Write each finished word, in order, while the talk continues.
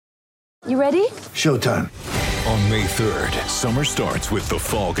You ready? Showtime. On May 3rd, summer starts with The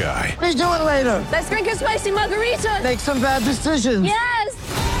Fall Guy. Let's do it later. Let's drink a spicy margarita. Make some bad decisions.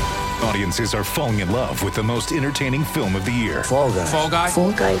 Yes! Audiences are falling in love with the most entertaining film of the year. Fall Guy. Fall Guy?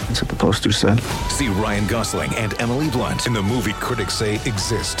 Fall Guy. That's what the poster said. See Ryan Gosling and Emily Blunt in the movie critics say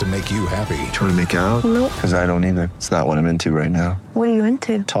exists to make you happy. Trying to make it out? Nope. Because I don't either. It's not what I'm into right now. What are you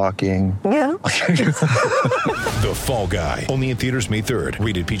into? Talking. Yeah. The Fall Guy. Only in theaters May 3rd.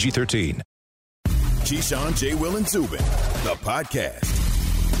 Rated PG-13. Keyshawn, J. Will, and Zubin, the podcast.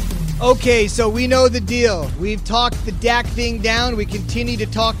 Okay, so we know the deal. We've talked the Dak thing down. We continue to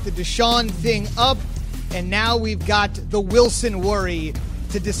talk the Deshaun thing up. And now we've got the Wilson worry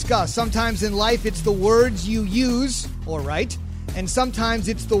to discuss. Sometimes in life, it's the words you use or write. And sometimes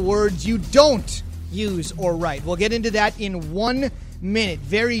it's the words you don't use or write. We'll get into that in 1 minute.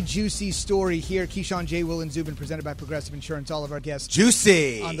 Very juicy story here. Keyshawn, J. Will, and Zubin, presented by Progressive Insurance. All of our guests.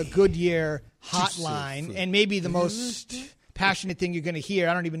 Juicy. On the Goodyear hotline. And maybe the most passionate thing you're going to hear,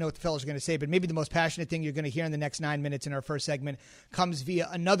 I don't even know what the fellas are going to say, but maybe the most passionate thing you're going to hear in the next 9 minutes in our first segment comes via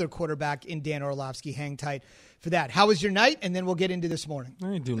another quarterback in Dan Orlovsky. Hang tight for that. How was your night? And then we'll get into this morning.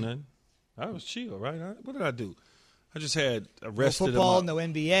 I ain't do nothing. I was chill, right? What did I do? I just had arrested. No football, no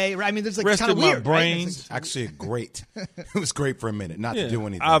NBA. I mean, there's like rested kind of my weird. brains. Right? Actually, great. It was great for a minute not to do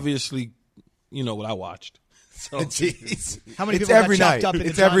anything. Obviously, you know what I watched. So, Jeez. How many It's people every got chopped night. up in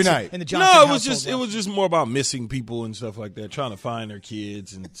It's the Johnson, every night. in the Johnson no, household? it was just more about missing people and stuff like that, trying to find their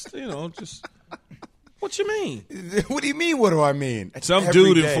kids and just. What you mean? What do you mean? What do I mean? It's Some every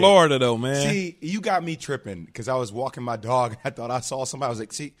dude day. in Florida though, man. See, you got me tripping because I was walking my dog. I thought I saw somebody. I was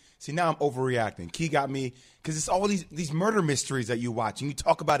like, see, now I'm overreacting. Key got me because it's all these murder mysteries that you watch and you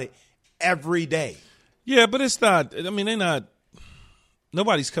talk about it every day. Yeah, but it's not. I mean, they're not.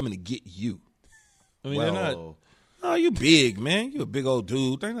 Nobody's coming to get you. I mean, they're not. Oh, you big, man. You a big old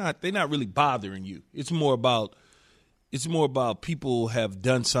dude. They're not really bothering you. It's more about people have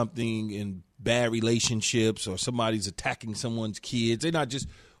done something in bad relationships or somebody's attacking someone's kids. They're not just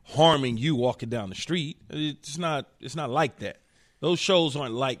harming you walking down the street. It's not like that. Those shows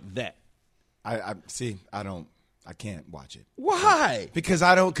aren't like that. I can't watch it. Why? Because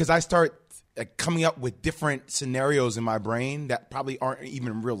I start coming up with different scenarios in my brain that probably aren't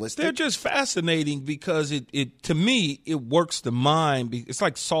even realistic. They're just fascinating because it to me, it works the mind. It's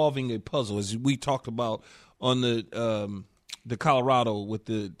like solving a puzzle, as we talked about on the Colorado with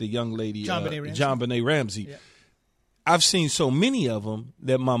the young lady, JonBenet Ramsey. Yeah. I've seen so many of them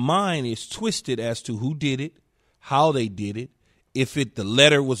that my mind is twisted as to who did it, how they did it. If the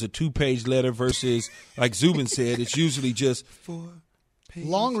letter was a 2-page letter versus, like Zubin said, it's usually just 4 pages.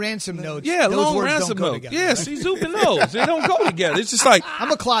 Long ransom notes. Yeah, those long words ransom don't go notes. together, Yeah, right? see, Zubin knows. They don't go together. It's just like,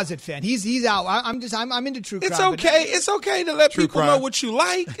 I'm a closet fan. He's out. I'm into true crime. it's okay. It's okay to let True people crime. know what you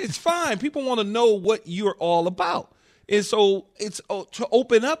like. It's fine. People want to know what you're all about. And so it's to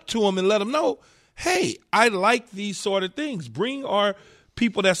open up to them and let them know, hey, I like these sort of things. Bring our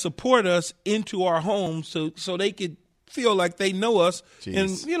people that support us into our homes so they could feel like they know us.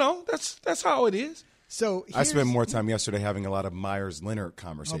 Jeez. And, that's how it is. So I spent more time yesterday having a lot of Myers-Leonard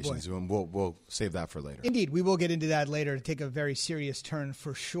conversations, Oh, and we'll save that for later. Indeed, we will get into that later to take a very serious turn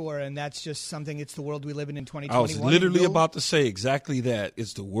for sure, and that's just something. It's the world we live in 2021. I was literally about to say exactly that.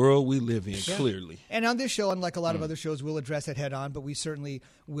 It's the world we live in, clearly. And on this show, unlike a lot of other shows, we'll address it head on, but we certainly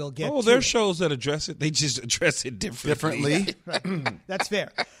will get to there's it. shows that address it. They just address it differently. Right. That's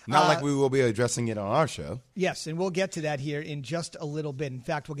fair. Not like we will be addressing it on our show. Yes, and we'll get to that here in just a little bit. In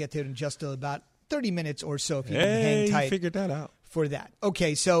fact, we'll get to it in just about 30 minutes or so if you can hang tight. You figured that out. For that.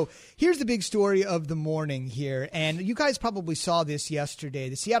 Okay, so here's the big story of the morning here, and you guys probably saw this yesterday.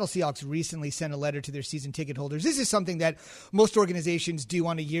 The Seattle Seahawks recently sent a letter to their season ticket holders. This is something that most organizations do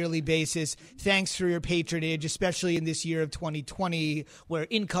on a yearly basis. Thanks for your patronage, especially in this year of 2020 where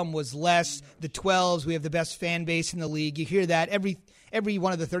income was less. The 12s, we have the best fan base in the league. You hear that every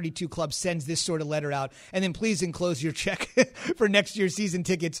one of the 32 clubs sends this sort of letter out. And then please enclose your check for next year's season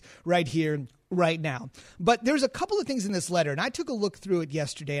tickets right here, right now. But there's a couple of things in this letter, and I took a look through it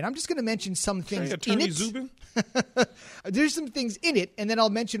yesterday, and I'm just going to mention some things in it. Zubin? There's some things in it, and then I'll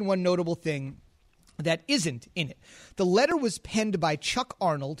mention one notable thing that isn't in it. The letter was penned by Chuck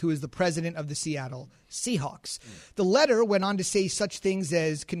Arnold, who is the president of the Seattle Seahawks. The letter went on to say such things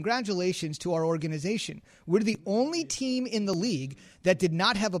as, congratulations to our organization. We're the only team in the league that did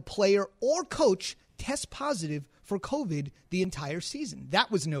not have a player or coach test positive for COVID the entire season.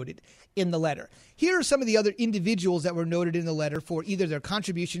 That was noted in the letter. Here are some of the other individuals that were noted in the letter for either their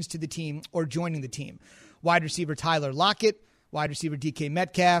contributions to the team or joining the team. Wide receiver Tyler Lockett, wide receiver DK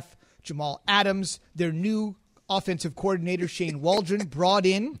Metcalf, Jamal Adams, their new offensive coordinator Shane Waldron brought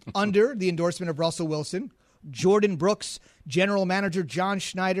in under the endorsement of Russell Wilson, Jordan Brooks, general manager John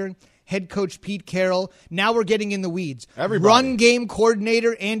Schneider, head coach Pete Carroll. Now we're getting in the weeds. Everybody. Run game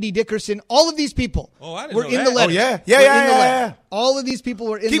coordinator Andy Dickerson. All of these people were in the letter. Yeah. All of these people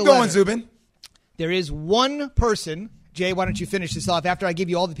were in the letter. Keep going, Zubin. There is one person, Jay, why don't you finish this off after I give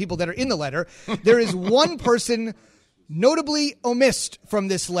you all the people that are in the letter. There is one person notably omissed from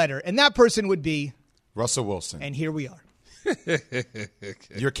this letter, and that person would be Russell Wilson. And here we are.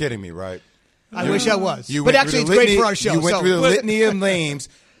 You're kidding me, right? I wish I was. But actually, it's great for our show. You went through the litany of names.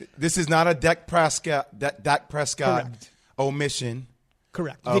 This is not a Dak Prescott omission.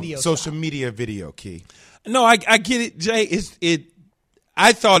 Correct. Video social media video, Key. No, I get it, Jay.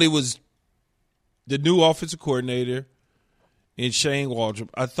 I thought it was the new offensive coordinator in Shane Waldron.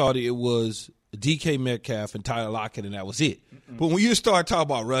 I thought it was DK Metcalf and Tyler Lockett, and that was it. But when you start talking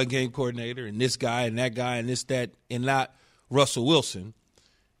about run game coordinator and this guy and that guy and this, that, and not Russell Wilson,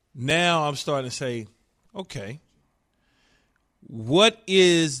 now I'm starting to say, okay, what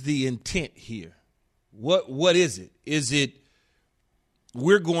is the intent here? What is it? Is it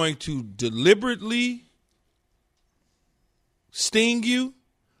we're going to deliberately sting you,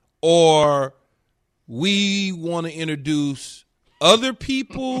 or we want to introduce other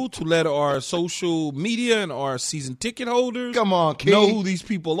people to let our social media and our season ticket holders know who these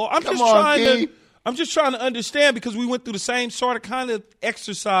people are? I'm just trying to understand, because we went through the same sort of kind of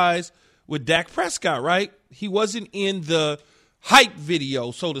exercise with Dak Prescott, right? He wasn't in the hype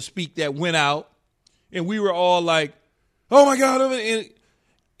video, so to speak, that went out, and we were all like, oh my God.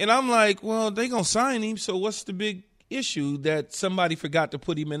 And I'm like, well, they going to sign him, so what's the big issue that somebody forgot to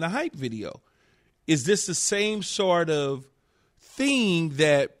put him in the hype video? Is this the same sort of thing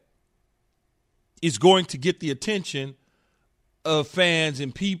that is going to get the attention of fans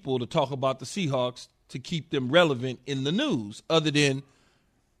and people to talk about the Seahawks to keep them relevant in the news, other than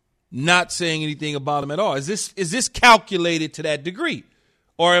not saying anything about them at all? Is this calculated to that degree?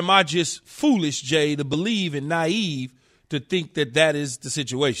 Or am I just foolish, Jay, to believe and naive to think that that is the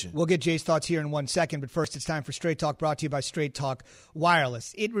situation? We'll get Jay's thoughts here in 1 second, but first it's time for Straight Talk, brought to you by Straight Talk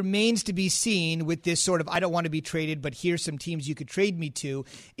Wireless. It remains to be seen with this sort of, I don't want to be traded, but here's some teams you could trade me to.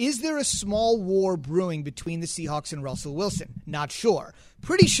 Is there a small war brewing between the Seahawks and Russell Wilson? Not sure.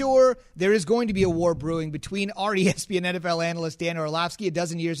 Pretty sure there is going to be a war brewing between our ESPN NFL analyst Dan Orlovsky, a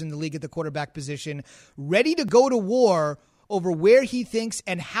dozen years in the league at the quarterback position, ready to go to war over where he thinks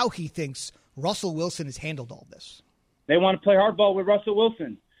and how he thinks Russell Wilson has handled all this. They want to play hardball with Russell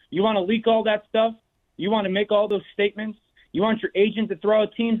Wilson. You want to leak all that stuff? You want to make all those statements? You want your agent to throw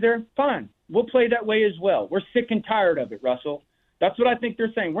out teams there? Fine. We'll play that way as well. We're sick and tired of it, Russell. That's what I think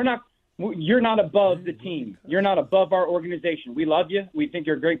they're saying. You're not above the team. You're not above our organization. We love you. We think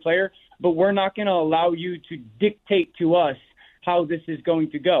you're a great player, but we're not going to allow you to dictate to us how this is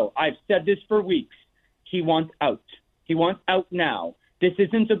going to go. I've said this for weeks. He wants out. He wants out now. This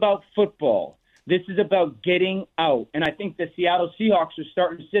isn't about football. This is about getting out. And I think the Seattle Seahawks are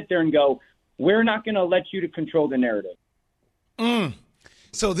starting to sit there and go, we're not going to let you to control the narrative.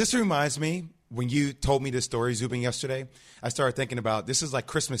 So this reminds me, when you told me this story, Zubin, yesterday, I started thinking about, this is like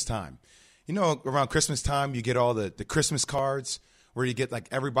Christmas time. You know, around Christmas time, you get all the Christmas cards where you get like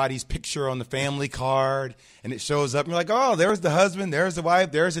everybody's picture on the family card, and it shows up. And you're like, oh, there's the husband, there's the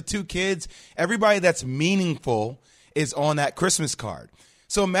wife, there's the two kids. Everybody that's meaningful is on that Christmas card.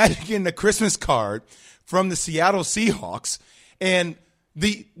 So imagine getting a Christmas card from the Seattle Seahawks, and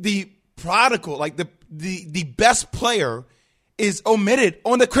the prodigal, like the best player is omitted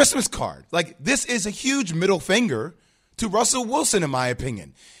on the Christmas card. Like, this is a huge middle finger to Russell Wilson, in my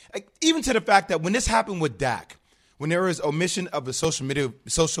opinion. Like, even to the fact that when this happened with Dak, when there was omission of the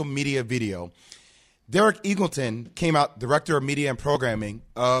social media video, Derek Eagleton came out, director of media and programming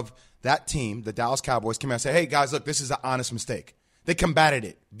of that team, the Dallas Cowboys, came out and said, hey, guys, look, this is an honest mistake. They combated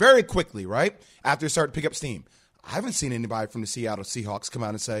it very quickly, right, after it started to pick up steam. I haven't seen anybody from the Seattle Seahawks come out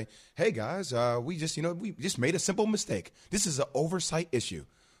and say, hey, guys, we just made a simple mistake. This is an oversight issue.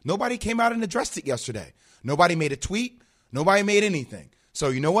 Nobody came out and addressed it yesterday. Nobody made a tweet. Nobody made anything. So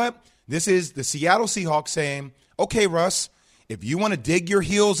you know what? This is the Seattle Seahawks saying, okay, Russ, if you want to dig your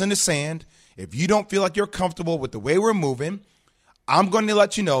heels in the sand, if you don't feel like you're comfortable with the way we're moving, I'm going to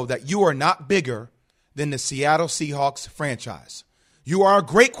let you know that you are not bigger than the Seattle Seahawks franchise. You are a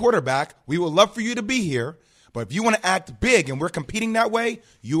great quarterback. We would love for you to be here. But if you want to act big and we're competing that way,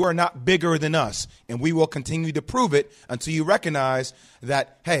 you are not bigger than us. And we will continue to prove it until you recognize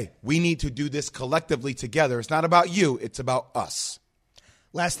that, hey, we need to do this collectively together. It's not about you. It's about us.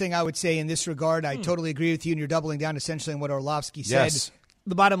 Last thing I would say in this regard, I totally agree with you, and you're doubling down essentially on what Orlovsky said. Yes.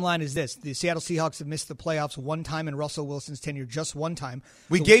 The bottom line is this. The Seattle Seahawks have missed the playoffs one time in Russell Wilson's tenure, just one time.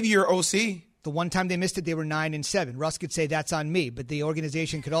 We gave you your OC. The one time they missed it, they were 9-7. Russ could say that's on me, but the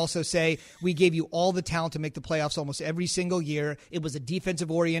organization could also say we gave you all the talent to make the playoffs almost every single year. It was a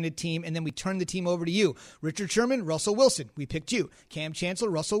defensive-oriented team, and then we turned the team over to you. Richard Sherman, Russell Wilson, we picked you. Cam Chancellor,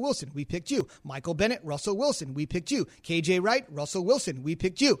 Russell Wilson, we picked you. Michael Bennett, Russell Wilson, we picked you. KJ Wright, Russell Wilson, we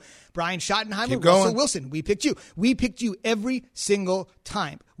picked you. Brian Schottenheimer, Russell Wilson, we picked you. We picked you every single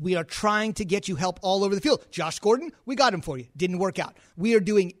time. We are trying to get you help all over the field. Josh Gordon, we got him for you. Didn't work out. We are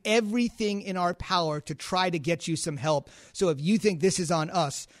doing everything in our power to try to get you some help. So if you think this is on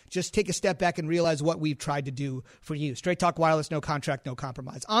us, just take a step back and realize what we've tried to do for you. Straight Talk Wireless, no contract, no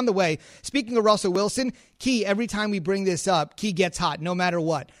compromise. On the way, speaking of Russell Wilson, Key, every time we bring this up, Key gets hot no matter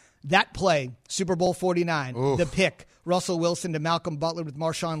what. That play, Super Bowl 49, the pick, Russell Wilson to Malcolm Butler with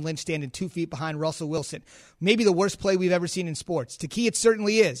Marshawn Lynch standing 2 feet behind Russell Wilson. Maybe the worst play we've ever seen in sports. To Key, it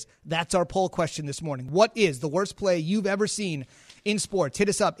certainly is. That's our poll question this morning. What is the worst play you've ever seen in sports? Hit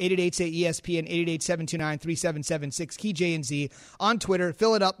us up, 888-SAY-ESPN, 888-729-3776, Key J and Z on Twitter.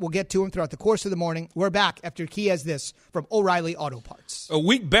 Fill it up. We'll get to them throughout the course of the morning. We're back after Key has this from O'Reilly Auto Parts. A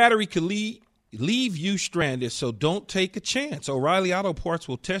weak battery could leave you stranded, so don't take a chance. O'Reilly Auto Parts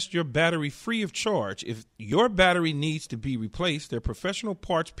will test your battery free of charge. If your battery needs to be replaced, their professional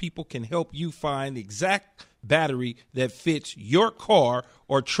parts people can help you find the exact battery that fits your car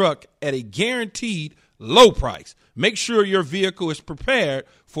or truck at a guaranteed low price. Make sure your vehicle is prepared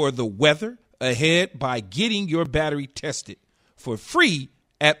for the weather ahead by getting your battery tested for free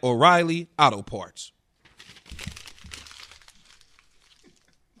at O'Reilly Auto Parts.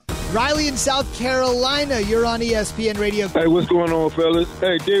 Riley in South Carolina, you're on ESPN Radio. Hey, what's going on, fellas?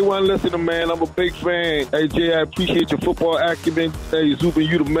 Hey, Day One listener, man. I'm a big fan. Hey, Jay, I appreciate your football acumen. Hey, Zubin,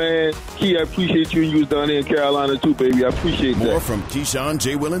 you the man. Key, I appreciate you and you was down there in Carolina, too, baby. I appreciate that. More from Keyshawn,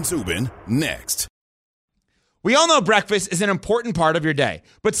 J. Will, and Zubin next. We all know breakfast is an important part of your day,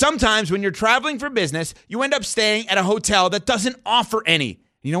 but sometimes when you're traveling for business, you end up staying at a hotel that doesn't offer any.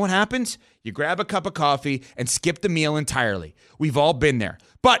 You know what happens? You grab a cup of coffee and skip the meal entirely. We've all been there.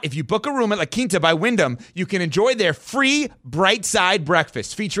 But if you book a room at La Quinta by Wyndham, you can enjoy their free Bright Side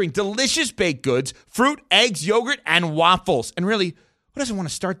breakfast featuring delicious baked goods, fruit, eggs, yogurt, and waffles. And really, who doesn't want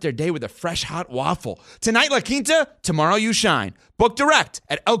to start their day with a fresh, hot waffle? Tonight, La Quinta, tomorrow you shine. Book direct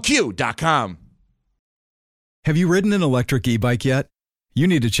at lq.com. Have you ridden an electric e-bike yet? You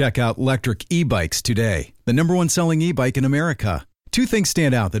need to check out Electric E-Bikes today, the #1 selling e-bike in America. 2 things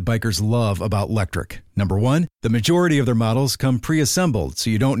stand out that bikers love about Electric. Number 1, the majority of their models come pre-assembled, so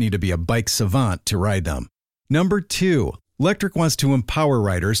you don't need to be a bike savant to ride them. Number 2, Electric wants to empower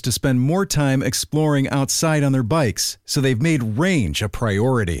riders to spend more time exploring outside on their bikes, so they've made range a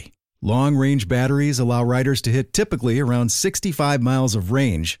priority. Long-range batteries allow riders to hit typically around 65 miles of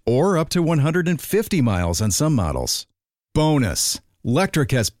range, or up to 150 miles on some models. Bonus,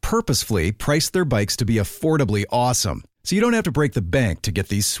 Electric has purposefully priced their bikes to be affordably awesome, so you don't have to break the bank to get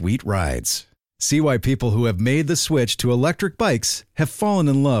these sweet rides. See why people who have made the switch to electric bikes have fallen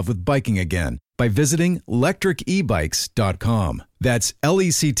in love with biking again by visiting lectricebikes.com. That's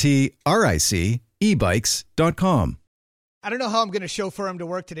LECTRIC ebikes.com. I don't know how I'm going to chauffeur him to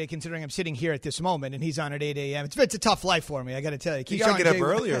work today, considering I'm sitting here at this moment and he's on at 8 a.m. It's a tough life for me, I got to tell you. You got to get up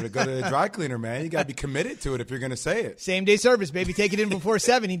earlier to go to the dry cleaner, man. You got to be committed to it if you're going to say it. Same day service, baby. Take it in before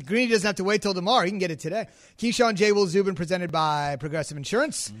 7. Greeny doesn't have to wait till tomorrow. He can get it today. Keyshawn, J. Will, Zubin, presented by Progressive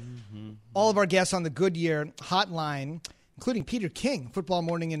Insurance. Mm-hmm. All of our guests on the Goodyear hotline, including Peter King, Football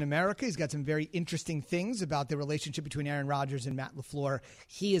Morning in America. He's got some very interesting things about the relationship between Aaron Rodgers and Matt LaFleur.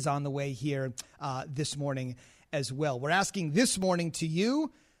 He is on the way here this morning as well. We're asking this morning to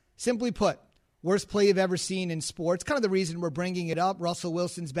you, simply put, worst play you've ever seen in sports. Kind of the reason we're bringing it up. Russell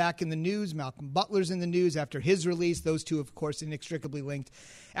Wilson's back in the news. Malcolm Butler's in the news after his release. Those two, of course, inextricably linked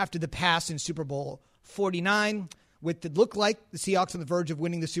after the pass in Super Bowl 49. With it looked like the Seahawks on the verge of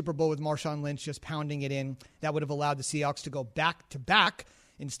winning the Super Bowl with Marshawn Lynch just pounding it in. That would have allowed the Seahawks to go back-to-back.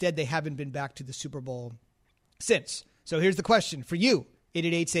 Instead, they haven't been back to the Super Bowl since. So here's the question for you.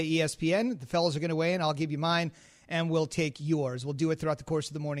 888-SAY-ESPN. The fellas are going to weigh in. I'll give you mine, and we'll take yours. We'll do it throughout the course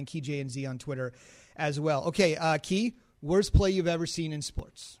of the morning. Key J and Z on Twitter as well. Okay, Key, worst play you've ever seen in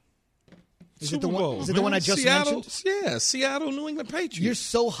sports? Is it the one? Is it the one I just mentioned? Yeah, Seattle, New England Patriots. You're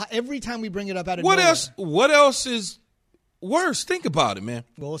so high. Every time we bring it up out of what nowhere. else? What else is worse? Think about it, man.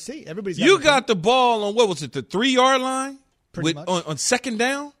 Well, we'll see. Everybody's you got the ball on, what was it, the 3-yard line? Pretty much. On second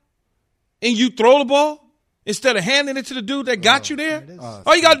down? And you throw the ball instead of handing it to the dude that got you there?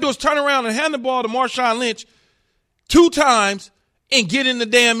 All you got to do is turn around and hand the ball to Marshawn Lynch 2 times and get in the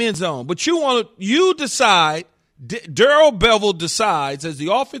damn end zone. But you decide Darrell Bevell decides, as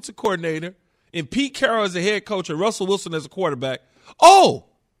the offensive coordinator, and Pete Carroll as the head coach, and Russell Wilson as a quarterback,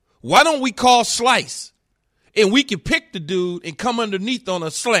 why don't we call slice? And we can pick the dude and come underneath on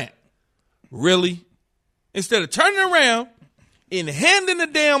a slant. Really? Instead of turning around and handing the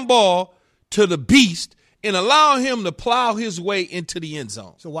damn ball to the beast and allowing him to plow his way into the end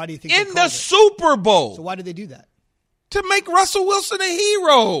zone. So why do you think in the Super Bowl? So why did they do that? To make Russell Wilson a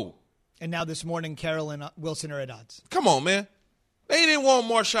hero. And now this morning, Carroll and Wilson are at odds. Come on, man. They didn't want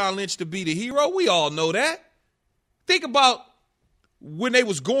Marshawn Lynch to be the hero. We all know that. Think about when they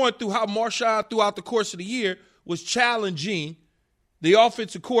was going through how Marshawn, throughout the course of the year, was challenging the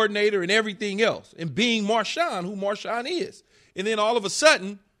offensive coordinator and everything else, and being Marshawn, who Marshawn is. And then all of a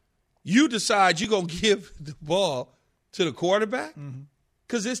sudden, you decide you're going to give the ball to the quarterback?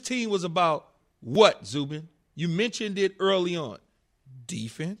 Because this team was about what, Zubin? You mentioned it early on.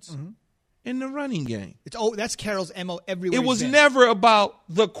 Defense and the running game. That's Carroll's MO everywhere. It was never about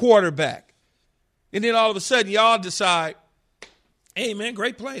the quarterback. And then all of a sudden, y'all decide, hey, man,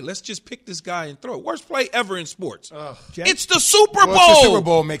 great play. Let's just pick this guy and throw it. Worst play ever in sports. It's the Super Bowl. The Super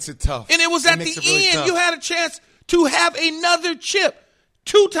Bowl makes it tough. And it was at the end. You had a chance to have another chip.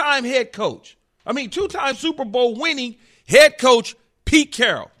 Two-time Super Bowl winning head coach Pete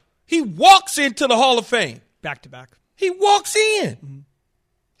Carroll. He walks into the Hall of Fame. Back-to-back. He walks in.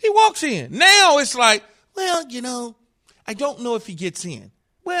 He walks in. Now it's like, well, I don't know if he gets in.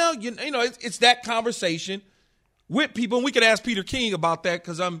 Well, it's that conversation with people, and we could ask Peter King about that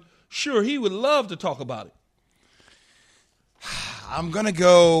because I'm sure he would love to talk about it. I'm going to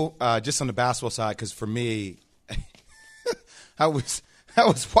go just on the basketball side because for me, I was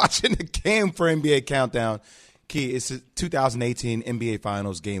watching the game for NBA Countdown. Key, it's the 2018 NBA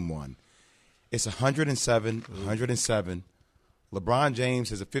Finals Game 1. It's 107. LeBron James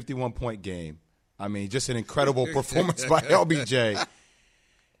has a 51-point game. I mean, just an incredible performance by LBJ.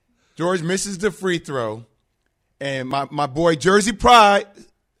 George misses the free throw. And my boy, Jersey Pride,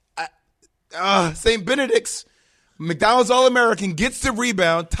 St. Benedict's, McDonald's All-American, gets the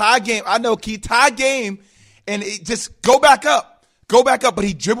rebound. Tie game. I know, Key, tie game. And it just go back up. But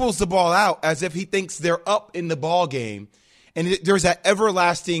he dribbles the ball out as if he thinks they're up in the ball game. And there's that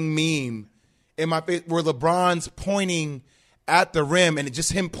everlasting meme in my face where LeBron's pointing at the rim and it's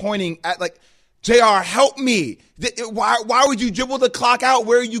just him pointing at, like, JR, help me. Why would you dribble the clock out?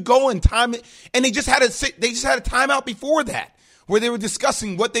 Where are you going? Time. And they just had a timeout before that where they were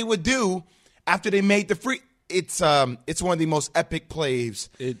discussing what they would do after they made the free. It's one of the most epic plays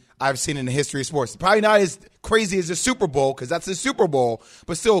I've seen in the history of sports. Probably not as crazy as the Super Bowl because that's the Super Bowl,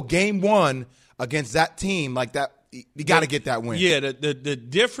 but still Game 1 against that team like that. You got to get that win. Yeah, the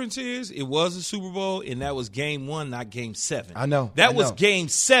difference is it was a Super Bowl, and that was Game 1, not Game 7. I know. That was Game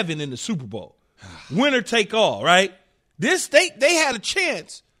 7 in the Super Bowl. Winner take all, right? They had a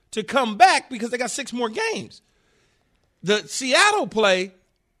chance to come back because they got 6 more games. The Seattle play,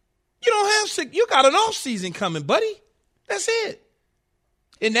 you don't have 6. You got an off season coming, buddy. That's it.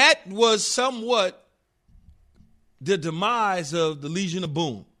 And that was somewhat the demise of the Legion of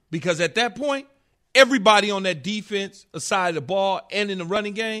Boom because at that point, everybody on that defense side of the ball and in the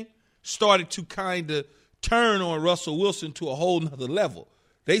running game started to kind of turn on Russell Wilson to a whole nother level.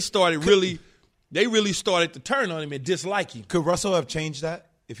 They really started to turn on him and dislike him. Could Russell have changed that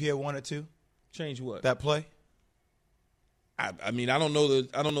if he had wanted to? Change what? That play? I mean, I don't know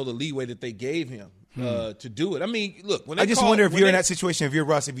the leeway that they gave him to do it. I mean, look, I just wonder if you're in that situation, if you're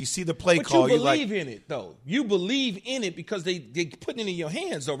Russ, if you see the play call, you believe in it though. You believe in it because they putting it in your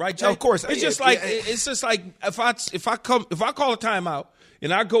hands though, right, Jay? Of course. It's just like if I call a timeout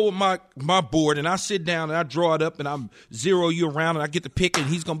and I go with my board and I sit down and I draw it up and I'm zero you around and I get the pick and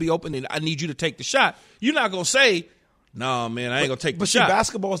he's gonna be open and I need you to take the shot. You're not gonna say, no, man, I ain't gonna take the shot. But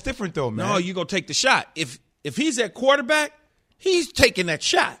basketball is different though, man. No, you're gonna take the shot. If he's at quarterback, he's taking that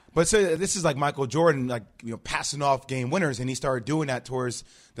shot. But so this is like Michael Jordan, like, passing off game winners, and he started doing that towards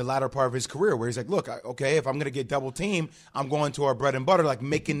the latter part of his career, where he's like, "Look, okay, if I'm going to get double teamed, I'm going to our bread and butter," like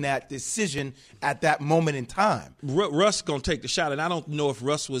making that decision at that moment in time. Russ going to take the shot, and I don't know if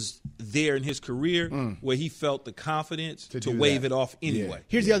Russ was there in his career where he felt the confidence to wave it off anyway. Yeah.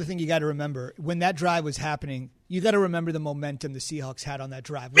 Here's the other thing you got to remember: when that drive was happening, you got to remember the momentum the Seahawks had on that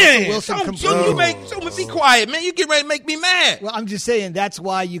drive. Man, Wilson be quiet, man. You get ready to make me mad. Well, I'm just saying that's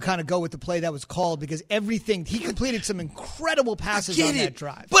why you kind of go with the play that was called because everything he completed some incredible passes on that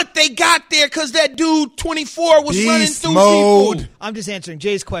drive. But they got there because that dude 24 was running through mode. people. I'm just answering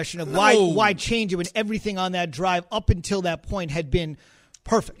Jay's question of why change it when everything on that drive up until that point had been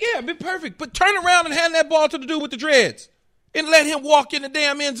perfect. Yeah, been perfect. But turn around and hand that ball to the dude with the dreads and let him walk in the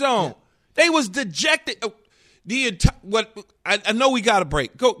damn end zone. Yeah. They was dejected. I know we got a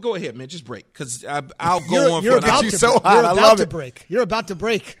break. Go ahead, man. Just break because I'll go on for an hour. You're about to break. You're about to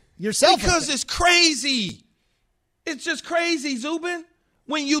break yourself because it's crazy. It's just crazy, Zubin.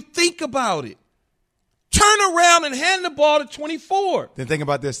 When you think about it, turn around and hand the ball to 24. Then think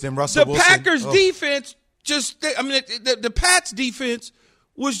about this. Then Russell Wilson. The Packers' defense the Pats' defense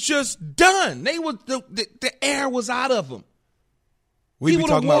was just done. The air was out of them. We be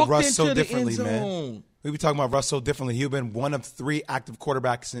talking about Russ so differently, man. We be talking about Russ so differently. He's been one of 3 active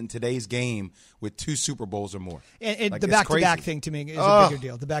quarterbacks in today's game with 2 Super Bowls or more. And the back-to-back thing to me is a bigger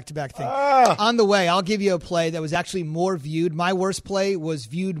deal. The back-to-back thing. On the way, I'll give you a play that was actually more viewed. My worst play was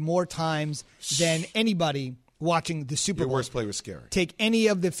viewed more times than anybody watching the Super Bowl. Your worst play was scary. Take any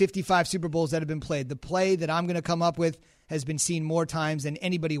of the 55 Super Bowls that have been played. The play that I'm going to come up with has been seen more times than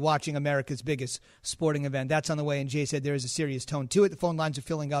anybody watching America's biggest sporting event. That's on the way, and Jay said there is a serious tone to it. The phone lines are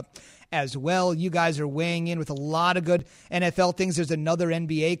filling up as well. You guys are weighing in with a lot of good NFL things. There's another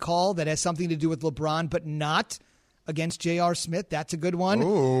NBA call that has something to do with LeBron, but not against J.R. Smith. That's a good one.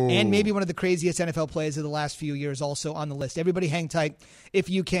 Ooh. And maybe one of the craziest NFL plays of the last few years also on the list. Everybody hang tight if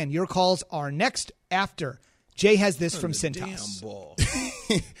you can. Your calls are next after Jay has this from Cintas.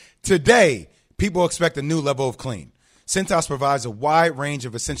 Today, people expect a new level of clean. Cintas provides a wide range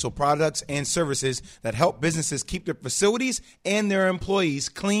of essential products and services that help businesses keep their facilities and their employees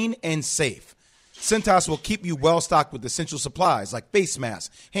clean and safe. Cintas will keep you well-stocked with essential supplies like face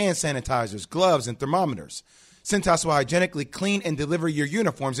masks, hand sanitizers, gloves, and thermometers. Cintas will hygienically clean and deliver your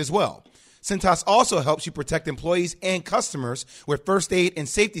uniforms as well. Cintas also helps you protect employees and customers with first aid and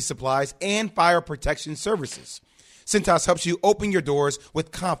safety supplies and fire protection services. Cintas helps you open your doors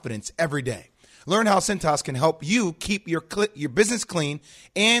with confidence every day. Learn how Cintas can help you keep your business clean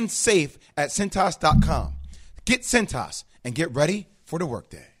and safe at Cintas.com. Get Cintas and get ready for the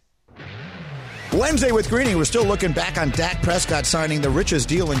workday. Wednesday with Greeny, we're still looking back on Dak Prescott signing the richest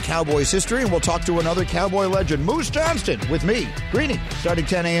deal in Cowboys history, and we'll talk to another Cowboy legend, Moose Johnston, with me, Greeny, starting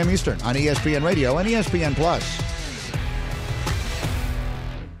 10 a.m. Eastern on ESPN Radio and ESPN+.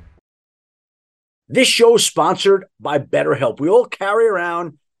 This show is sponsored by BetterHelp. We all carry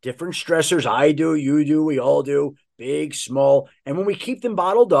around different stressors. I do, you do, we all do, big, small. And when we keep them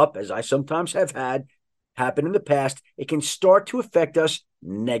bottled up, as I sometimes have had happen in the past, it can start to affect us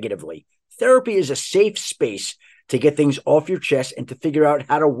negatively. Therapy is a safe space to get things off your chest and to figure out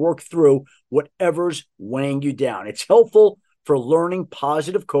how to work through whatever's weighing you down. It's helpful for learning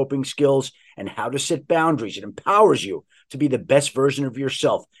positive coping skills and how to set boundaries. It empowers you to be the best version of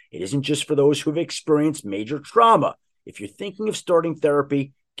yourself. It isn't just for those who've experienced major trauma. If you're thinking of starting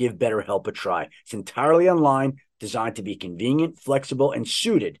therapy, give BetterHelp a try. It's entirely online, designed to be convenient, flexible, and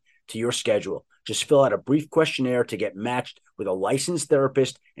suited to your schedule. Just fill out a brief questionnaire to get matched with a licensed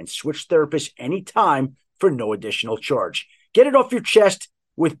therapist and switch therapists anytime for no additional charge. Get it off your chest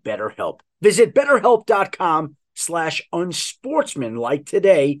with BetterHelp. Visit BetterHelp.com/unsportsmanlike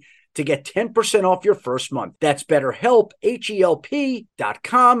today to get 10% off your first month. That's BetterHelp,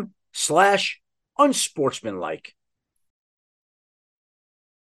 HELP.com/unsportsmanlike.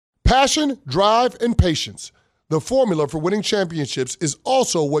 Passion, drive, and patience. The formula for winning championships is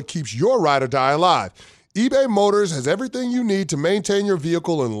also what keeps your ride or die alive. eBay Motors has everything you need to maintain your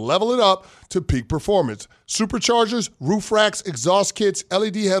vehicle and level it up to peak performance. Superchargers, roof racks, exhaust kits,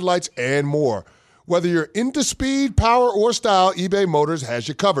 LED headlights, and more. Whether you're into speed, power, or style, eBay Motors has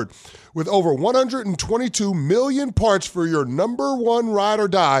you covered. With over 122 million parts for your number one ride or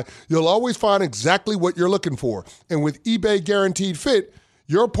die, you'll always find exactly what you're looking for. And with eBay Guaranteed Fit,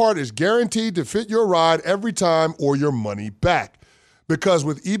 your part is guaranteed to fit your ride every time or your money back. Because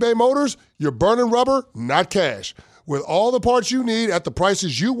with eBay Motors, you're burning rubber, not cash. With all the parts you need at the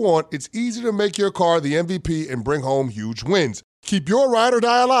prices you want, it's easy to make your car the MVP and bring home huge wins. Keep your ride or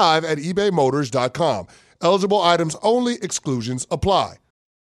die alive at ebaymotors.com. Eligible items only. Exclusions apply.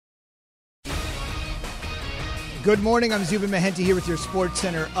 Good morning. I'm Zubin Mehenti here with your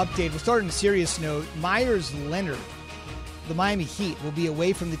SportsCenter update. We'll start on a serious note. Myers Leonard, the Miami Heat, will be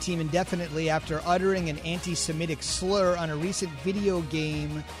away from the team indefinitely after uttering an anti-Semitic slur on a recent video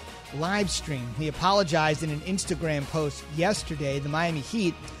game live stream. He apologized in an Instagram post yesterday. The Miami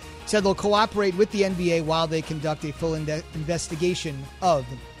Heat said they'll cooperate with the NBA while they conduct a full investigation of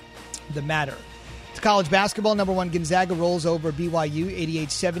the matter. To college basketball, number one Gonzaga rolls over BYU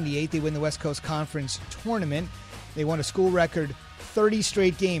 88-78. They win the West Coast Conference tournament. They won a school record 30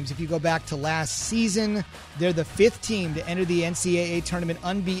 straight games. If you go back to last season, they're the 5th team to enter the NCAA tournament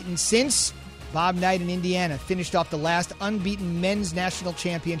unbeaten since Bob Knight in Indiana finished off the last unbeaten men's national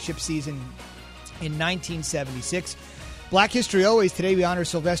championship season in 1976. Black History Always. Today we honor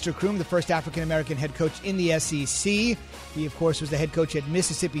Sylvester Croom, the first African-American head coach in the SEC. He, of course, was the head coach at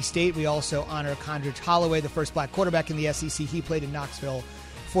Mississippi State. We also honor Condridge Holloway, the first black quarterback in the SEC. He played in Knoxville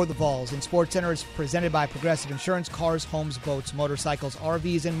for the Vols. And SportsCenter is presented by Progressive Insurance, cars, homes, boats, motorcycles,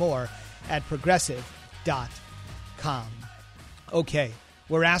 RVs, and more at Progressive.com. Okay,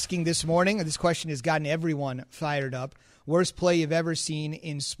 we're asking this morning, and this question has gotten everyone fired up. Worst play you've ever seen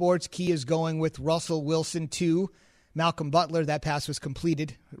in sports. Key is going with Russell Wilson 2. Malcolm Butler, that pass was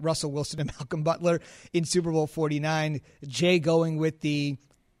completed. Russell Wilson and Malcolm Butler in Super Bowl 49. Jay going with the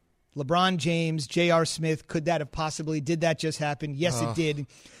LeBron James, J.R. Smith. Could that have possibly? Did that just happen? Yes, it did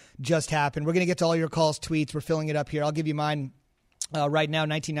just happen. We're going to get to all your calls, tweets. We're filling it up here. I'll give you mine right now.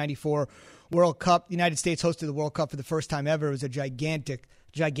 1994 World Cup. The United States hosted the World Cup for the first time ever. It was a gigantic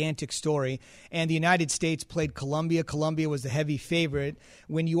story. And the United States played Colombia. Colombia was the heavy favorite.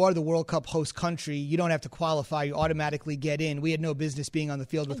 When you are the World Cup host country, you don't have to qualify. You automatically get in. We had no business being on the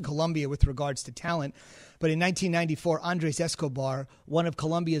field with Colombia with regards to talent. But in 1994, Andres Escobar, one of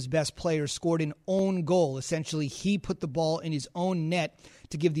Colombia's best players, scored an own goal. Essentially, he put the ball in his own net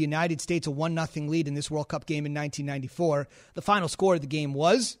to give the United States a 1-0 lead in this World Cup game in 1994. The final score of the game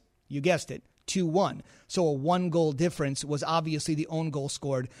was, you guessed it, 2-1. So a 1-goal difference was obviously the own goal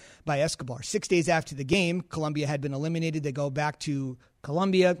scored by Escobar. 6 days after the game, Colombia had been eliminated. They go back to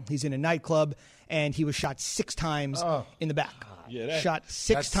Colombia. He's in a nightclub, and he was shot 6 times in the back. Shot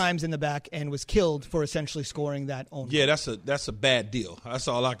 6 times in the back and was killed for essentially scoring that own goal. Yeah, that's a bad deal. That's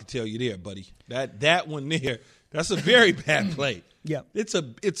all I can tell you there, buddy. That one there, that's a very bad play. Yeah. It's a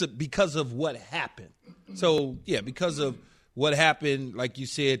because of what happened. So, yeah, because of what happened, like you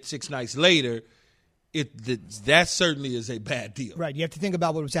said, 6 nights later, that certainly is a bad deal. Right. You have to think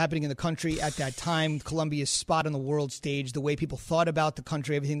about what was happening in the country at that time, Colombia's spot on the world stage, the way people thought about the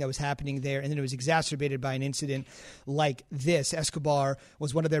country, everything that was happening there, and then it was exacerbated by an incident like this. Escobar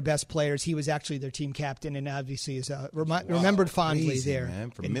was one of their best players. He was actually their team captain and obviously is remembered fondly there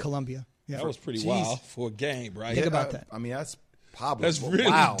in Colombia. Yeah. That was pretty wild for a game, right? Think about that. I mean, that's Pablo. That's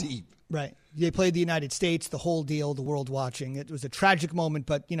really deep. Right. They played the United States, the whole deal, the world watching. It was a tragic moment,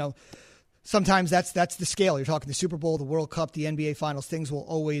 but, sometimes that's the scale. You're talking the Super Bowl, the World Cup, the NBA Finals. Things we'll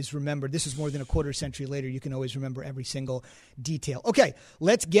always remember. This is more than a quarter century later. You can always remember every single detail. Okay,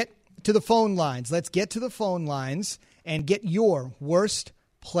 let's get to the phone lines. Let's get to the phone lines and get your worst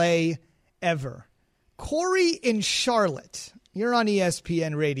play ever. Corey in Charlotte. You're on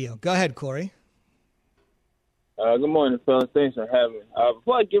ESPN Radio. Go ahead, Corey. Good morning, fellas. Thanks for having me.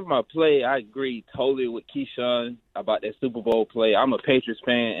 Before I give my play, I agree totally with Keyshawn about that Super Bowl play. I'm a Patriots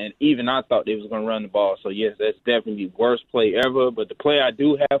fan, and even I thought they was going to run the ball. So, yes, that's definitely the worst play ever. But the play I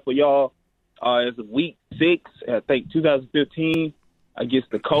do have for y'all is week 6, I think 2015,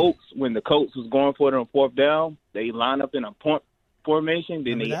 against the Colts. When the Colts was going for it on 4th down, they line up in a point formation.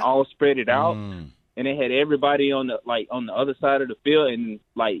 Then they all spread it out. And they had everybody on the other side of the field, and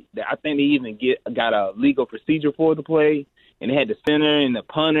I think they even got a legal procedure for the play, and they had the center and the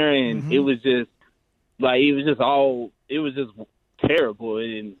punter, and it was just terrible,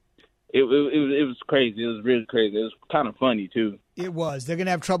 and it was crazy. It was really crazy. It was kind of funny too. It was. They're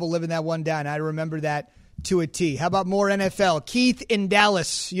gonna have trouble living that one down. I remember that to a T. How about more NFL? Keith in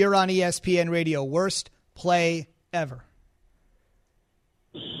Dallas. You're on ESPN Radio. Worst play ever.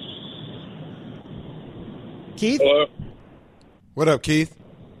 Keith? Hello. What up, Keith?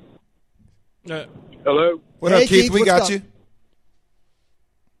 Hello. What up, Keith? We what's got up? you.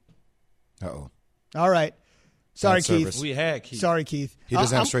 Uh-oh. All right. Sorry, Bad Keith. service. We had Keith. Sorry, Keith. He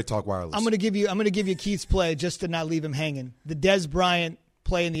doesn't have Straight Talk Wireless. I'm going to give you Keith's play just to not leave him hanging. The Dez Bryant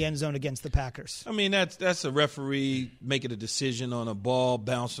play in the end zone against the Packers. I mean, that's a referee making a decision on a ball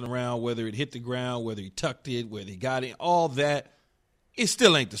bouncing around, whether it hit the ground, whether he tucked it, whether he got it, all that. It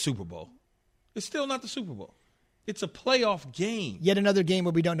still ain't the Super Bowl. It's still not the Super Bowl. It's a playoff game. Yet another game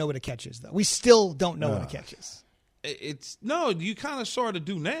where we don't know what a catch is, though. We still don't know what a catch is. You kind of sort of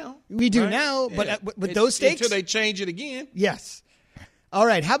do now. We do right? now, but with those stakes? Until they change it again. Yes. All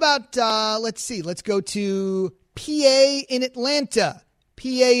right. How about, let's see. Let's go to PA in Atlanta.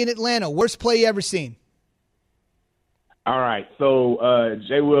 Worst play you ever seen? All right. So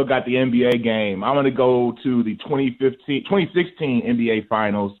Jay Will got the NBA game. I'm going to go to the 2016 NBA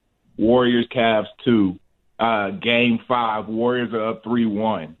Finals, Warriors Cavs 2. Game 5, Warriors are up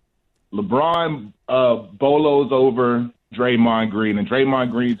 3-1. LeBron bolos over Draymond Green, and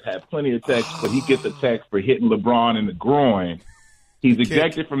Draymond Green's had plenty of texts, but he gets a text for hitting LeBron in the groin. He's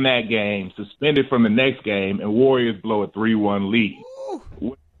ejected from that game, suspended from the next game, and Warriors blow a 3-1 lead.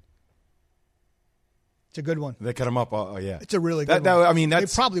 It's a good one. They cut him up. Oh, yeah. It's a really good one. I mean, they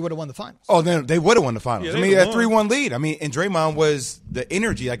probably would have won the finals. Oh, then they would have won the finals. Yeah, I mean, a 3-1 lead. I mean, and Draymond was the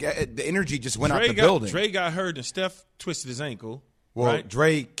energy. Like the energy just went out the building. Dre got hurt and Steph twisted his ankle. Well, right?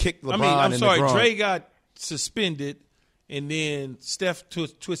 Dre kicked LeBron. I'm sorry. in the groin. Dre got suspended, and then Steph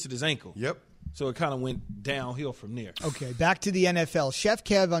twisted his ankle. Yep. So it kind of went downhill from there. Okay, back to the NFL. Chef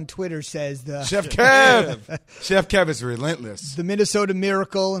Kev on Twitter says Chef Kev is relentless. The Minnesota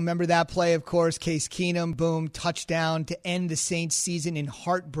Miracle. Remember that play, of course. Case Keenum, boom, touchdown to end the Saints season in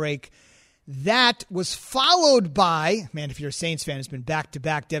heartbreak. That was followed by, man, if you're a Saints fan, it's been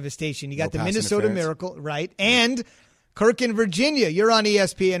back-to-back devastation. You got the Minnesota Miracle, right? And Kirk in Virginia. You're on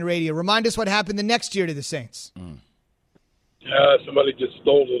ESPN Radio. Remind us what happened the next year to the Saints. Somebody just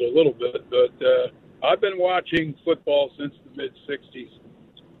stole it a little bit, but I've been watching football since the mid-'60s,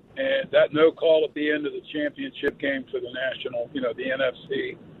 and that no call at the end of the championship game for the national, the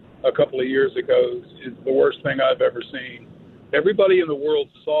NFC, a couple of years ago is the worst thing I've ever seen. Everybody in the world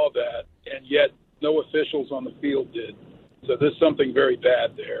saw that, and yet no officials on the field did. So there's something very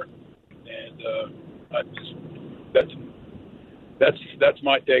bad there, and that's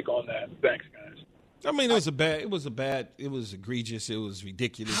my take on that. Thanks, guys. I mean, it was egregious. It was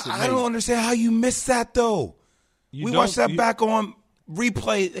ridiculous. I don't understand how you missed that, though. We watched that back on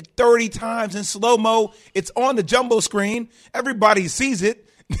replay 30 times in slow-mo. It's on the jumbo screen. Everybody sees it.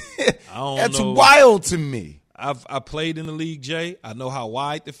 That's wild to me. I played in the league, Jay. I know how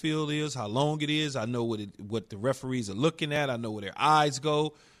wide the field is, how long it is. I know what the referees are looking at. I know where their eyes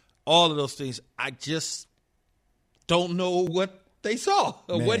go. All of those things. I just don't know what they saw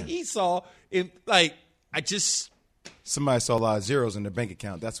or what he saw. Somebody saw a lot of zeros in their bank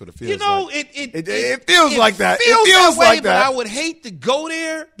account. That's what it feels like. It feels like that. It feels way, like that. But I would hate to go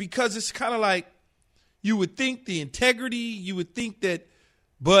there because it's kind of like you would think the integrity, you would think that,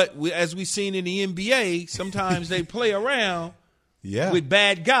 but as we've seen in the NBA, sometimes they play around with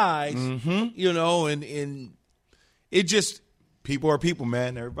bad guys, and it just. People are people,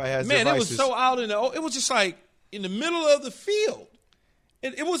 man. Everybody has their vices. It was so out it was just like in the middle of the field.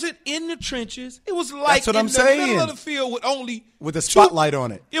 It wasn't in the trenches. It was like in the middle of the field with a spotlight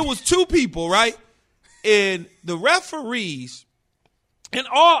on it. It was two people, right? And the referees, in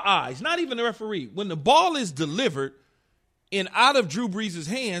all eyes, not even the referee, when the ball is delivered and out of Drew Brees'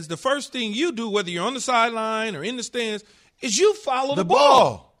 hands, the first thing you do, whether you're on the sideline or in the stands, is you follow the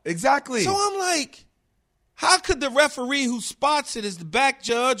ball. Exactly. So I'm like, how could the referee who spots it as the back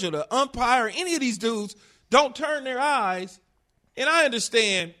judge or the umpire or any of these dudes don't turn their eyes? And I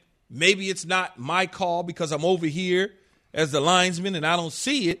understand maybe it's not my call because I'm over here as the linesman and I don't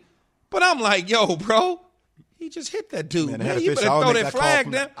see it. But I'm like, yo, bro, he just hit that dude. Man, you better throw that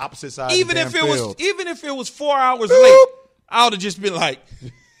flag down. Opposite side even of the if field. even if it was 4 hours late, I would have just been like,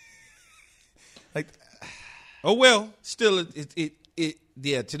 oh well. Still,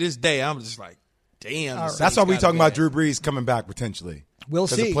 yeah. To this day, I'm just like, damn. Right. That's why we talking about Drew Brees coming back potentially. We'll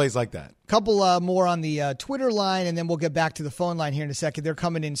see. Because it plays like that. Couple more on the Twitter line, and then we'll get back to the phone line here in a second. They're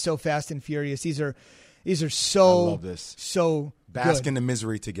coming in so fast and furious. These are so I love this. So bask good. in the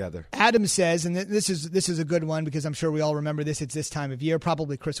misery together. Adam says, and this is a good one because I'm sure we all remember this. It's this time of year.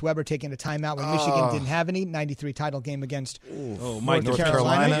 Probably Chris Webber taking a timeout when Michigan didn't have any. 93 title game against North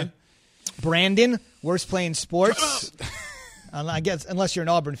Carolina. Brandon, worst play in sports. I guess unless you're an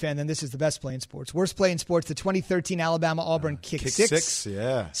Auburn fan, then this is the best play in sports. Worst play in sports, the 2013 Alabama-Auburn kick six.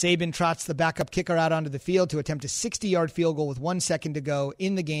 Yeah. Saban trots the backup kicker out onto the field to attempt a 60-yard field goal with 1 second to go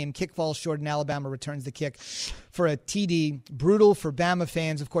in the game. Kick falls short, and Alabama returns the kick for a TD. Brutal for Bama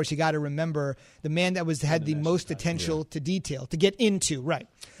fans. Of course, you got to remember the man that had the most attention to detail, to get into, right.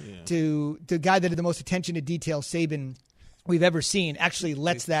 Yeah. To the guy that had the most attention to detail, Saban, we've ever seen, actually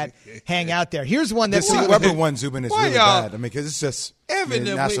lets that hang out there. Here's one that's Weber one, Zubin, is really bad. I mean, because it's just Evan,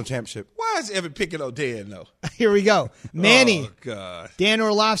 national championship. Why is Evan picking on Dan, though? Here we go. Manny. Oh, God. Dan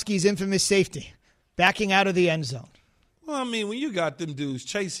Orlovsky's infamous safety, backing out of the end zone. Well, I mean, when you got them dudes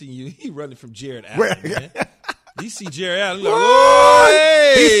chasing you, he running from Jared Allen, man. You see Jared Allen, like,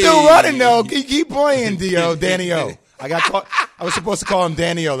 hey! He's still running, though. Keep playing, Danny O. I was supposed to call him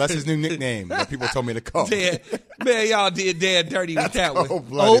Danny-O. That's his new nickname that people told me to call him. Man, y'all did Dan dirty with that one.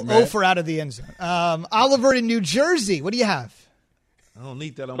 Oh for out of the end zone. Oliver in New Jersey. What do you have? I don't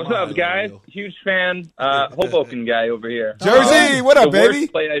need that on What's up, guys? Huge fan. Hoboken guy over here. Jersey, what up, baby?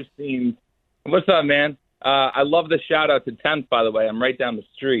 Worst play I've seen. What's up, man? I love the shout-out to 10th, by the way. I'm right down the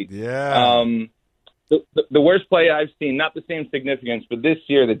street. Yeah. The worst play I've seen, not the same significance, but this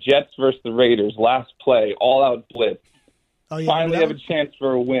year, the Jets versus the Raiders, last play, all-out blitz. Oh, yeah, finally have a chance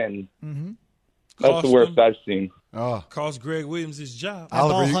for a win. Mm-hmm. That's the worst I've seen. Cost Greg Williams his job.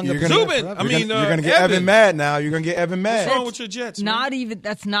 Oliver, you're gonna get Evan mad now. You're gonna get Evan mad. What's wrong with your Jets?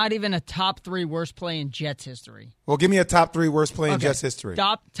 That's not even a top 3 worst play in Jets history. Well, give me a top 3 worst play in Jets history.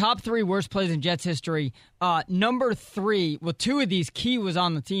 Top 3 worst plays in Jets history. Number 3. Well, 2 of these Key was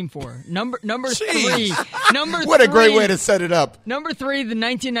on the team for. Number 3. What a great way to set it up. Number 3, the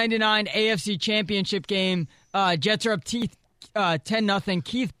 1999 AFC Championship game. Jets are up 10-0.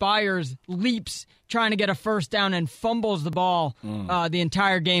 Keith Byers leaps trying to get a first down and fumbles the ball. The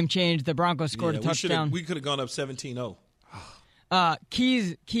entire game changed. The Broncos scored a touchdown. We could have gone up 17-0.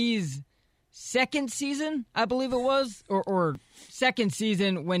 Key's second season, I believe it was, or second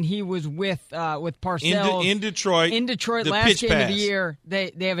season when he was with Parcells in Detroit. In Detroit, last game of the year,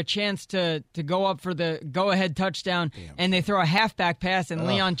 they have a chance to go up for the go-ahead touchdown, and they throw a halfback pass, and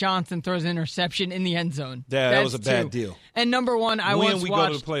Leon Johnson throws an interception in the end zone. That was a bad deal. And number 1, I once watched. When we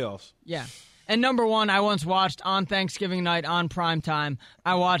go to the playoffs. Yeah. And number 1, I once watched on Thanksgiving night on prime time.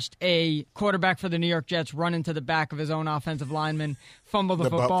 I watched a quarterback for the New York Jets run into the back of his own offensive lineman, fumble the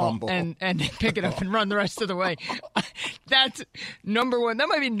football, and pick it up and run the rest of the way. That's number 1. That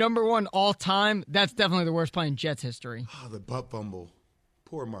might be number 1 all time. That's definitely the worst play in Jets history. Oh, the butt fumble.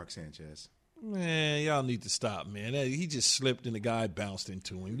 Poor Mark Sanchez. Man, y'all need to stop, man. He just slipped and the guy bounced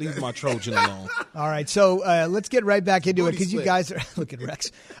into him. Leave my Trojan alone. All right, so let's get right back into it because you guys are – look at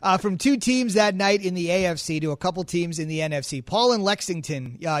Rex. From 2 teams that night in the AFC to a couple teams in the NFC. Paul in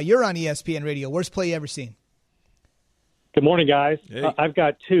Lexington, you're on ESPN Radio. Worst play you ever seen? Good morning, guys. Hey. I've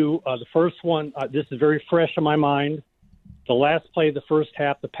got 2. The first one, this is very fresh in my mind. The last play of the first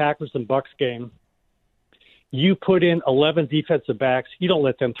half, the Packers and Bucks game. You put in 11 defensive backs. You don't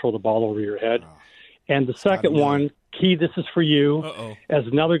let them throw the ball over your head. And the second one, Key, this is for you. As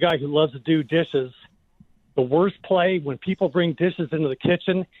another guy who loves to do dishes, the worst play when people bring dishes into the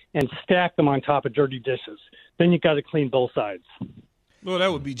kitchen and stack them on top of dirty dishes. Then you got to clean both sides. Well, that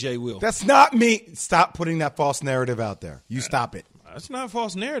would be Jay Will. That's not me. Stop putting that false narrative out there. You stop it. That's not a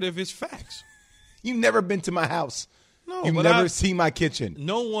false narrative. It's facts. You've never been to my house. No, You've never seen my kitchen.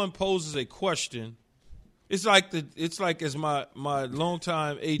 No one poses a question. It's like as my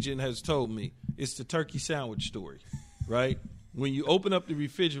longtime agent has told me, it's the turkey sandwich story, right? When you open up the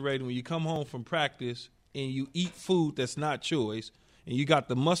refrigerator, when you come home from practice and you eat food that's not yours, and you got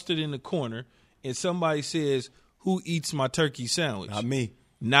the mustard in the corner, and somebody says, "Who eats my turkey sandwich?" Not me.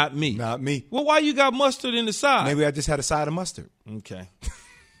 Not me. Not me. Well, why you got mustard in the side? Maybe I just had a side of mustard. Okay.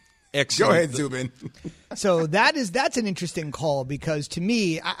 Excellent. Go ahead, Zubin. So that's an interesting call because to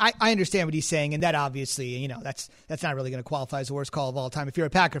me, I understand what he's saying, and that obviously, that's not really going to qualify as the worst call of all time. If you're a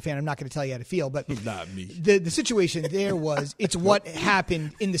Packer fan, I'm not going to tell you how to feel, but not me. The situation there was it's what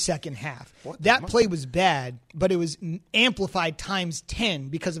happened in the second half. That play was bad, but it was amplified times 10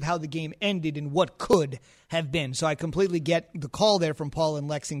 because of how the game ended and what could have been. So I completely get the call there from Paul in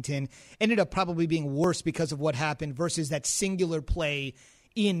Lexington. Ended up probably being worse because of what happened versus that singular play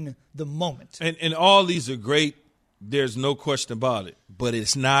in the moment. And all these are great. There's no question about it. But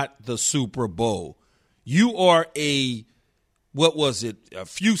it's not the Super Bowl. You are a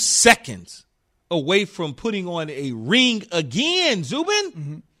few seconds away from putting on a ring again,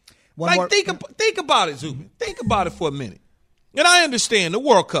 Zubin. Mm-hmm. Think about it, Zubin. Think about it for a minute. And I understand the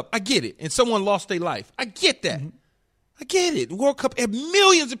World Cup. I get it. And someone lost their life. I get that. Mm-hmm. I get it. The World Cup, and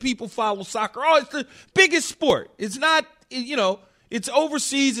millions of people follow soccer. Oh, it's the biggest sport. It's not, it's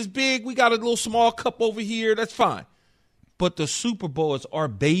overseas, it's big. We got a little small cup over here. That's fine. But the Super Bowl is our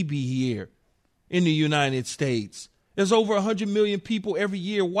baby here in the United States. There's over 100 million people every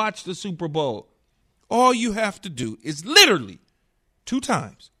year watch the Super Bowl. All you have to do is literally 2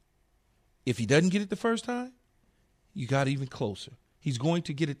 times. If he doesn't get it the first time, you got even closer. He's going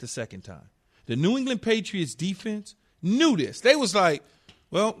to get it the second time. The New England Patriots defense knew this. They was like,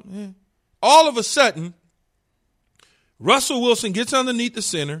 all of a sudden, Russell Wilson gets underneath the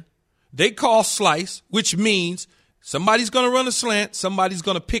center. They call slice, which means somebody's going to run a slant. Somebody's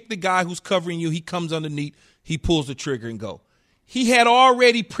going to pick the guy who's covering you. He comes underneath. He pulls the trigger and go. He had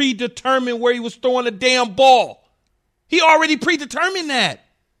already predetermined where he was throwing the damn ball. He already predetermined that.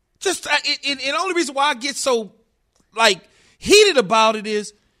 And the only reason why I get so, heated about it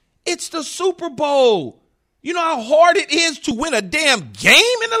is it's the Super Bowl. You know how hard it is to win a damn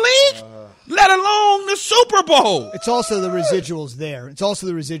game in the league? Let alone the Super Bowl. It's also the residuals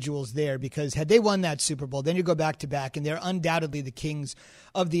there. Because had they won that Super Bowl, then you go back-to-back, and they're undoubtedly the kings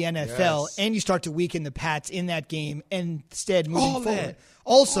of the NFL, yes. And you start to weaken the Pats in that game and instead moving forward.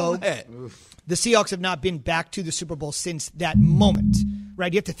 Also, the Seahawks have not been back to the Super Bowl since that moment,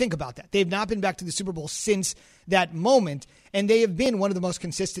 right? You have to think about that. They have not been back to the Super Bowl since that moment, and they have been one of the most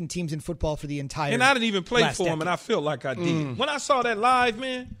consistent teams in football for the entire And I didn't even play last for them, decade. and I felt like I did. When I saw that live,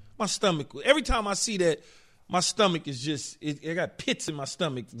 man, my stomach, every time I see that, my stomach is just, I got pits in my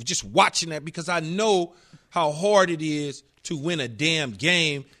stomach just watching that because I know how hard it is to win a damn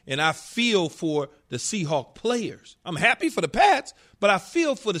game, and I feel for the Seahawks players. I'm happy for the Pats, but I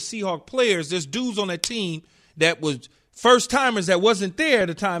feel for the Seahawks players. There's dudes on that team that was first-timers that wasn't there at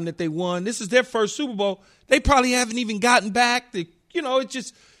the time that they won. This is their first Super Bowl. They probably haven't even gotten back. It's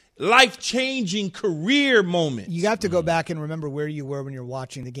just life-changing career moments. You have to go back and remember where you were when you're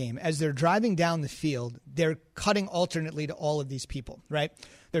watching the game. As they're driving down the field, they're cutting alternately to all of these people, right?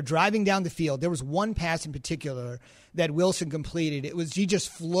 They're driving down the field. There was one pass in particular that Wilson completed. He just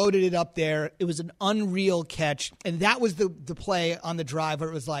floated it up there. It was an unreal catch. And that was the play on the drive where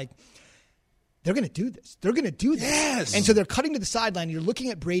it was like, they're going to do this. They're going to do this. Yes. And so they're cutting to the sideline. You're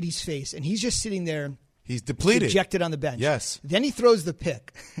looking at Brady's face, and he's just sitting there. He's depleted. Dejected on the bench. Yes. Then he throws the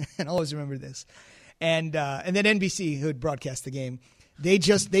pick. And I always remember this. And then NBC, who had broadcast the game, they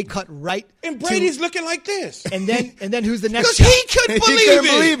cut right. And Brady's looking like this. And then who's the next? Because he couldn't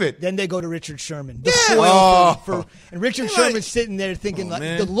believe it. Then they go to Richard Sherman. The Yeah. foil and Richard Sherman's sitting there thinking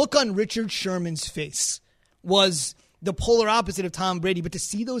the look on Richard Sherman's face was the polar opposite of Tom Brady. But to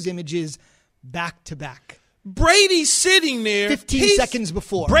see those images back to back. Brady's sitting there 15 seconds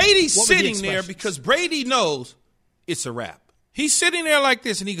before. Brady's What were the sitting there because Brady knows it's a wrap. He's sitting there like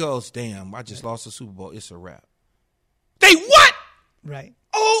this, and he goes, damn, I just lost the Super Bowl. It's a wrap. They what? Right.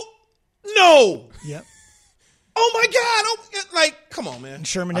 Oh, no. Yep. Oh, my God. Oh, come on, man. And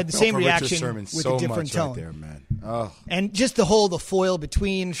Sherman had the same reaction with so a different much tone. right there, man. Oh. And just the foil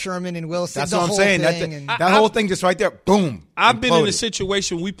between Sherman and Wilson. That's the what I'm whole saying. thing, That whole thing just right there, boom. I've been in a imploded.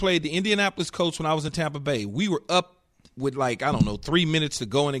 situation, we played the Indianapolis Colts when I was in Tampa Bay. We were up with 3 minutes to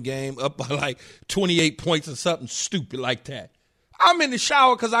go in the game, up by 28 points or something stupid like that. I'm in the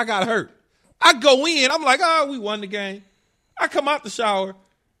shower because I got hurt. I go in, I'm like, we won the game. I come out the shower,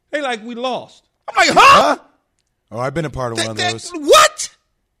 they we lost. I'm like, huh? Oh, I've been a part of one of those. What?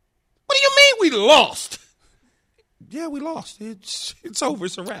 What do you mean we lost? Yeah, we lost. It's over.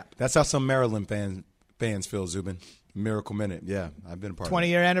 It's a wrap. That's how some Maryland fans feel, Zubin. Miracle Minute. Yeah, I've been a part of it.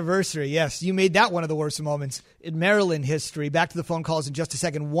 20-year anniversary. Yes, you made that one of the worst moments in Maryland history. Back to the phone calls in just a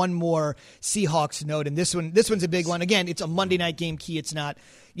second. One more Seahawks note, and this one's a big one. Again, it's a Monday night game. Key. It's not,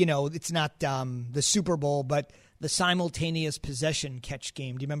 the Super Bowl, but the simultaneous possession catch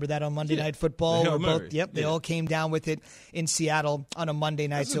game. Do you remember that on Monday Night Football? They all came down with it in Seattle on a Monday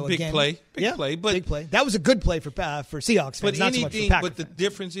night. That's a big play. Big play. That was a good play for Seahawks fans. But not so much for Packers the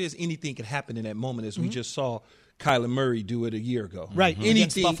difference is anything could happen in that moment, as we just saw Kyler Murray do it a year ago. Right.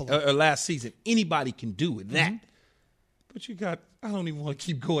 Anything or last season. Anybody can do it. That. But I don't even want to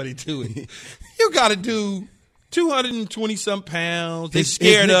keep going into it. You got to do 220-some pounds. They're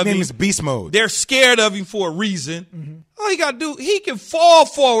scared his of him. nickname is Beast Mode. They're scared of him for a reason. All you got to do, he can fall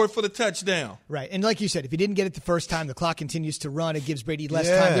forward for the touchdown. Right. And like you said, if he didn't get it the first time, the clock continues to run. It gives Brady less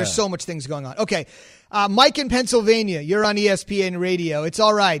time. There's so much things going on. Okay. Mike in Pennsylvania, you're on ESPN Radio. It's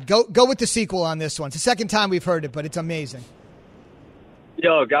all right. Go with the sequel on this one. It's the second time we've heard it, but it's amazing.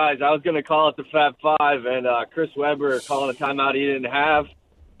 Yo, guys, I was going to call it the Fab Five, and Chris Webber calling a timeout he didn't have.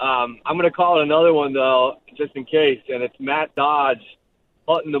 I'm going to call it another one, though, just in case, and it's Matt Dodge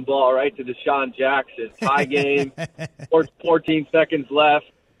putting the ball right to Deshaun Jackson. Tie game, 14 seconds left.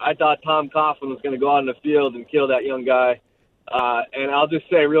 I thought Tom Coughlin was going to go out in the field and kill that young guy. And I'll just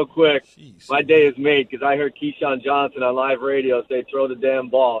say real quick, my day is made because I heard Keyshawn Johnson on live radio say throw the damn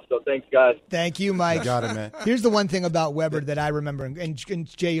ball. So thanks, guys. Thank you, Mike. You got it, man. Here's the one thing about Weber that I remember, and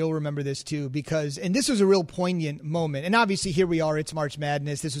Jay, you'll remember this too, and this was a real poignant moment. And obviously here we are, it's March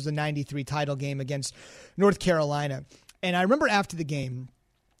Madness. This was a 93 title game against North Carolina. And I remember after the game,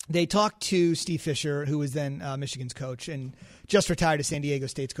 they talked to Steve Fisher, who was then Michigan's coach and just retired as San Diego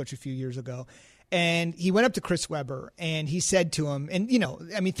State's coach a few years ago. And he went up to Chris Webber and he said to him, and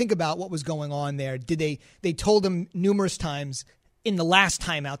think about what was going on there. They told him numerous times in the last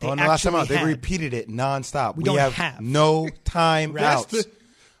timeout. They repeated it nonstop. We don't have no timeouts.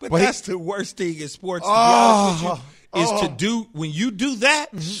 That's the worst thing in sports, to be honest with you, is to do, when you do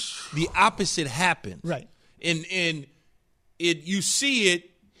that, the opposite happens. Right. And you see it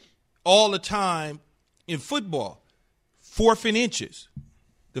all the time in football. 4th and inches.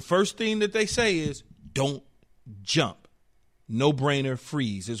 The first thing that they say is, don't jump. No-brainer,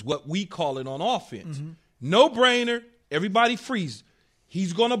 freeze is what we call it on offense. No-brainer, everybody freeze.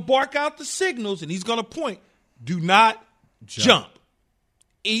 He's going to bark out the signals, and he's going to point. Do not jump.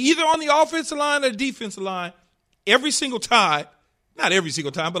 Either on the offensive line or the defensive line, every single time. not every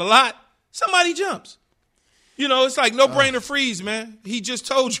single time, but a lot, somebody jumps. You know, it's like no-brainer freeze, man. He just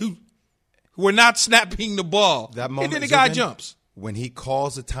told you we're not snapping the ball. That moment, and then the guy jumps. When he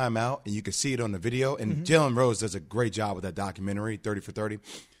calls the timeout, and you can see it on the video, and Jalen Rose does a great job with that documentary, 30 for 30.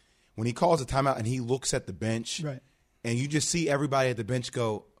 When he calls the timeout and he looks at the bench, and you just see everybody at the bench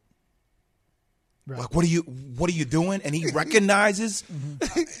go, like, what are you doing? And he recognizes.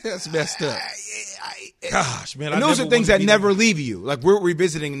 That's messed up. Gosh, man. And those are things that never leave you. Like, we're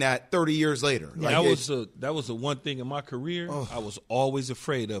revisiting that 30 years later. Like, that was the one thing in my career I was always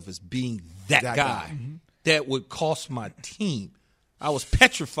afraid of, is being that guy. That would cost my team. I was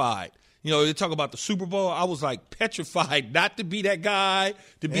petrified. You know, they talk about the Super Bowl. I was like petrified not to be that guy,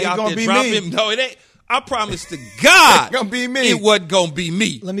 to be out there dropping him. No, it ain't. I promise to God, it's gonna be me. It wasn't gonna be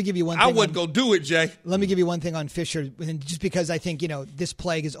me. Let me give you one thing. I wasn't gonna do it, Jay. Let me give you one thing on Fisher, just because I think, this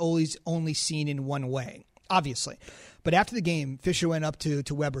plague is always only seen in one way, obviously. But after the game, Fisher went up to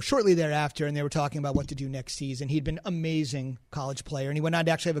Weber shortly thereafter, and they were talking about what to do next season. He'd been an amazing college player, and he went on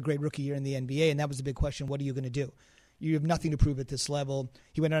to actually have a great rookie year in the NBA, and that was the big question. What are you going to do? You have nothing to prove at this level.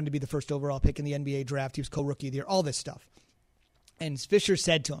 He went on to be the first overall pick in the NBA draft. He was co-rookie of the year, all this stuff. And Fisher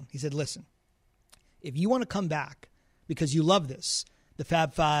said to him, he said, listen, if you want to come back because you love this, the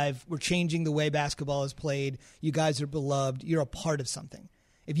Fab Five, we're changing the way basketball is played. You guys are beloved. You're a part of something.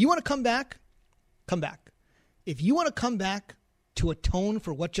 If you want to come back, come back. If you want to come back to atone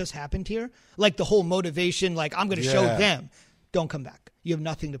for what just happened here, like the whole motivation, like I'm going to show them, don't come back. You have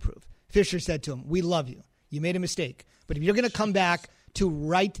nothing to prove. Fisher said to him, we love you. You made a mistake. But if you're going to come back to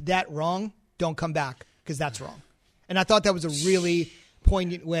right that wrong, don't come back, because that's wrong. And I thought that was a really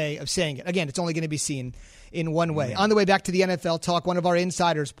poignant way of saying it. Again, it's only going to be seen in one way. On the way back to the NFL talk, one of our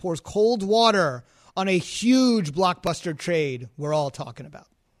insiders pours cold water on a huge blockbuster trade we're all talking about.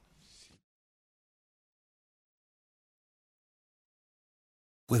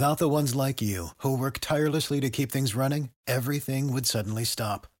 Without the ones like you, who work tirelessly to keep things running, everything would suddenly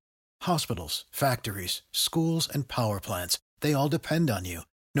stop. Hospitals, factories, schools, and power plants, they all depend on you.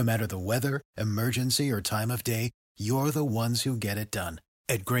 No matter the weather, emergency, or time of day, you're the ones who get it done.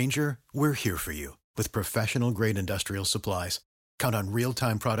 At Grainger, we're here for you with professional-grade industrial supplies. Count on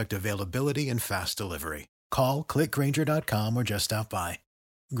real-time product availability and fast delivery. Call, click Grainger.com, or just stop by.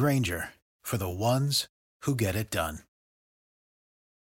 Grainger, for the ones who get it done.